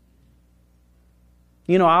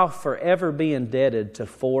 You know, I'll forever be indebted to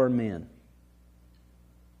 4 men.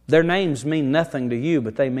 Their names mean nothing to you,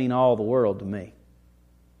 but they mean all the world to me.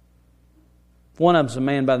 One of them's a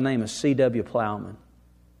man by the name of C.W. Plowman.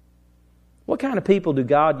 What kind of people do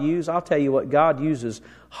God use? I'll tell you what, God uses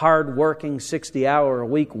hard-working,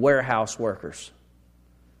 60-hour-a-week warehouse workers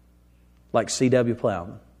like C.W.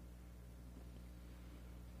 Plowman.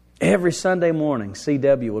 Every Sunday morning,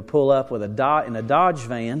 C.W. would pull up with in a Dodge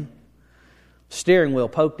van, steering wheel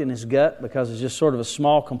poked in his gut because it's just sort of a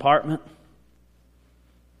small compartment.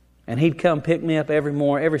 And he'd come pick me up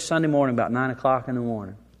every Sunday morning about 9 o'clock in the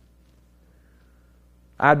morning.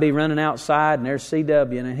 I'd be running outside and there's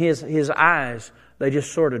C.W. and his eyes, they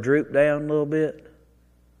just sort of droop down a little bit.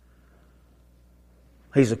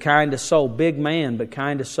 He's a kind of soul, big man, but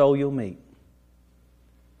kind of soul you'll meet.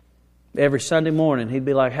 Every Sunday morning he'd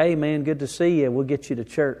be like, hey man, good to see you. We'll get you to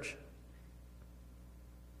church.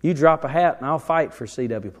 You drop a hat and I'll fight for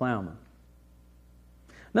C.W. Plowman.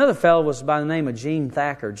 Another fellow was by the name of Gene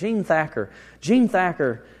Thacker. Gene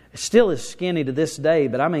Thacker Still is skinny to this day,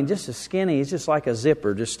 but I mean, just as skinny, he's just like a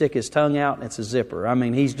zipper. Just stick his tongue out and it's a zipper. I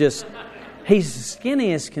mean, he's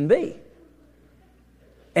skinny as can be.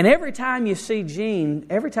 And every time you see Gene,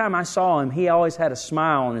 every time I saw him, he always had a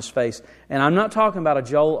smile on his face. And I'm not talking about a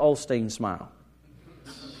Joel Osteen smile.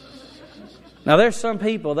 Now, there's some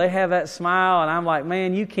people, they have that smile, and I'm like,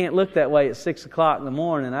 man, you can't look that way at 6 o'clock in the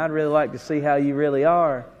morning. I'd really like to see how you really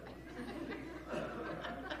are.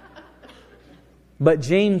 But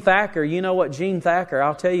Gene Thacker, you know what Gene Thacker,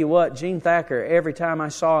 I'll tell you what, Gene Thacker, every time I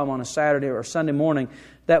saw him on a Saturday or Sunday morning,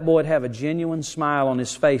 that boy would have a genuine smile on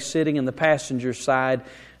his face sitting in the passenger side.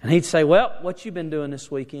 And he'd say, well, what you been doing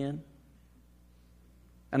this weekend?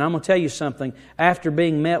 And I'm going to tell you something. After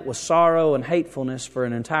being met with sorrow and hatefulness for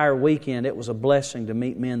an entire weekend, it was a blessing to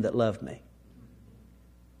meet men that loved me.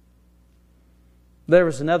 There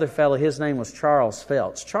was another fellow, his name was Charles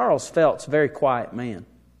Felts. Charles Felts, a very quiet man.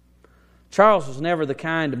 Charles was never the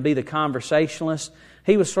kind to be the conversationalist.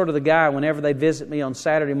 He was sort of the guy, whenever they'd visit me on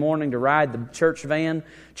Saturday morning to ride the church van,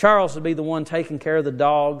 Charles would be the one taking care of the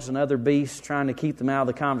dogs and other beasts, trying to keep them out of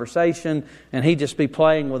the conversation, and he'd just be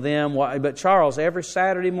playing with them. But Charles, every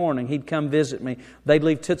Saturday morning, he'd come visit me. They'd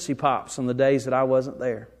leave Tootsie Pops on the days that I wasn't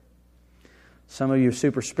there. Some of you are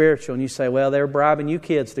super spiritual, and you say, well, they're bribing you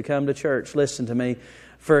kids to come to church. Listen to me.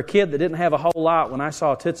 For a kid that didn't have a whole lot, when I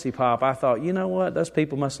saw Tootsie Pop, I thought, you know what? Those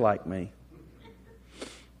people must like me.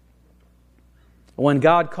 When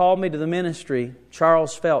God called me to the ministry,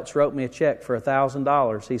 Charles Felts wrote me a check for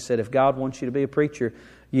 $1,000. He said, if God wants you to be a preacher,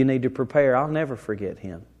 you need to prepare. I'll never forget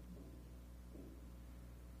him.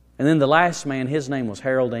 And then the last man, his name was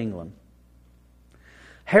Harold England.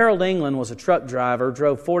 Harold England was a truck driver,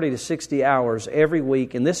 drove 40 to 60 hours every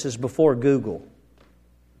week, and this is before Google.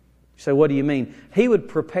 You say, what do you mean? He would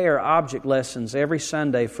prepare object lessons every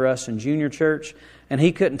Sunday for us in junior church, and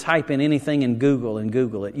he couldn't type in anything in Google and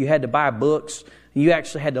Google it. You had to buy books. You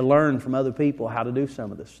actually had to learn from other people how to do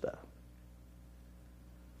some of this stuff.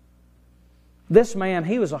 This man,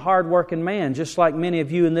 he was a hard-working man, just like many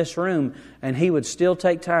of you in this room, and he would still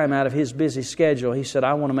take time out of his busy schedule. He said,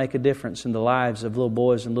 I want to make a difference in the lives of little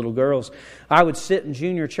boys and little girls. I would sit in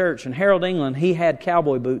junior church, and Harold England, he had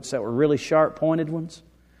cowboy boots that were really sharp, pointed ones.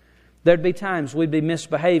 There'd be times we'd be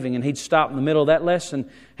misbehaving, and he'd stop in the middle of that lesson.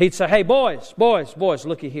 He'd say, hey, boys,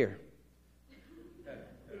 looky here.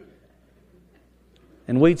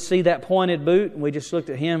 And we'd see that pointed boot, and we just looked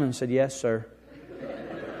at him and said, yes, sir.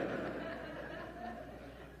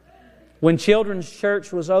 When children's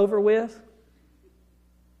church was over with,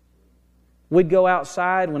 we'd go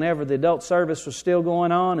outside whenever the adult service was still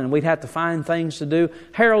going on, and we'd have to find things to do.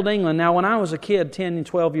 Harold England, now when I was a kid, 10 and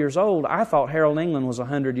 12 years old, I thought Harold England was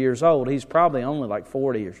 100 years old. He's probably only like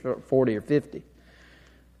 40 or 50.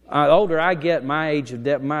 The older I get, my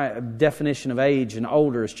definition of age and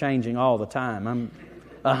older is changing all the time.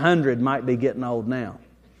 100 might be getting old now.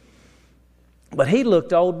 But he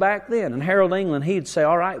looked old back then. And Harold England, he'd say,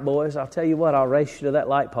 all right, boys, I'll tell you what, I'll race you to that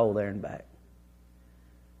light pole there and back.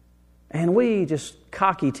 And we just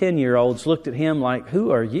cocky 10-year-olds looked at him like,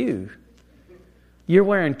 who are you? You're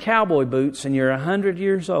wearing cowboy boots and you're 100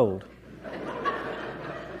 years old.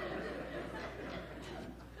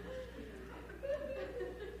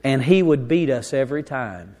 And he would beat us every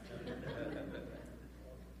time.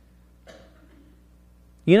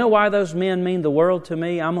 You know why those men mean the world to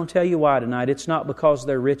me? I'm going to tell you why tonight. It's not because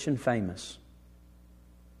they're rich and famous.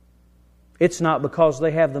 It's not because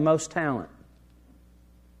they have the most talent.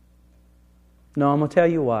 No, I'm going to tell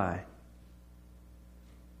you why.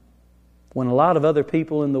 When a lot of other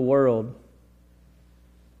people in the world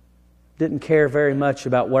didn't care very much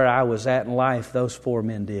about where I was at in life, those four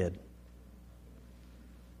men did.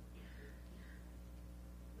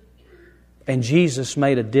 And Jesus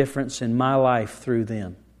made a difference in my life through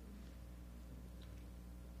them.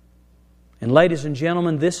 And ladies and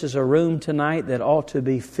gentlemen, this is a room tonight that ought to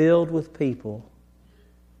be filled with people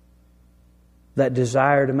that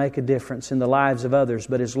desire to make a difference in the lives of others.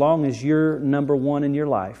 But as long as you're number one in your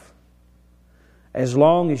life, as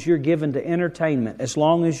long as you're given to entertainment, as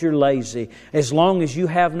long as you're lazy, as long as you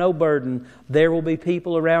have no burden, there will be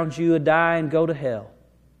people around you who die and go to hell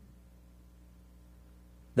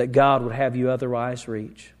that God would have you otherwise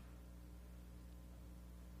reach.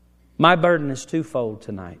 My burden is twofold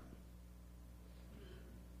tonight.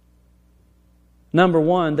 Number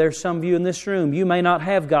one, there's some of you in this room, you may not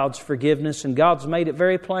have God's forgiveness, and God's made it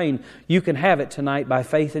very plain. You can have it tonight by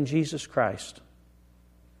faith in Jesus Christ.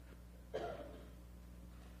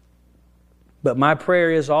 But my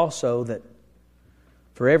prayer is also that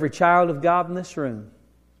for every child of God in this room,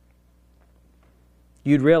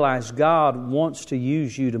 you'd realize God wants to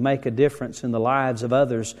use you to make a difference in the lives of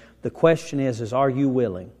others. The question is are you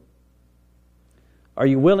willing? Are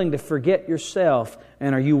you willing to forget yourself,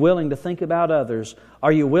 and are you willing to think about others?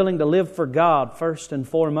 Are you willing to live for God first and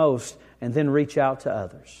foremost, and then reach out to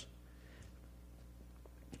others?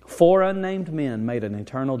 4 unnamed men made an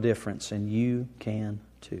eternal difference, and you can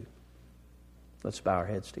too. Let's bow our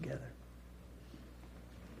heads together.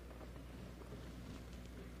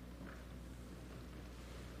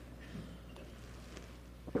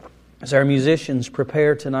 As our musicians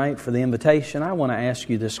prepare tonight for the invitation, I want to ask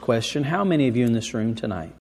you this question. How many of you in this room tonight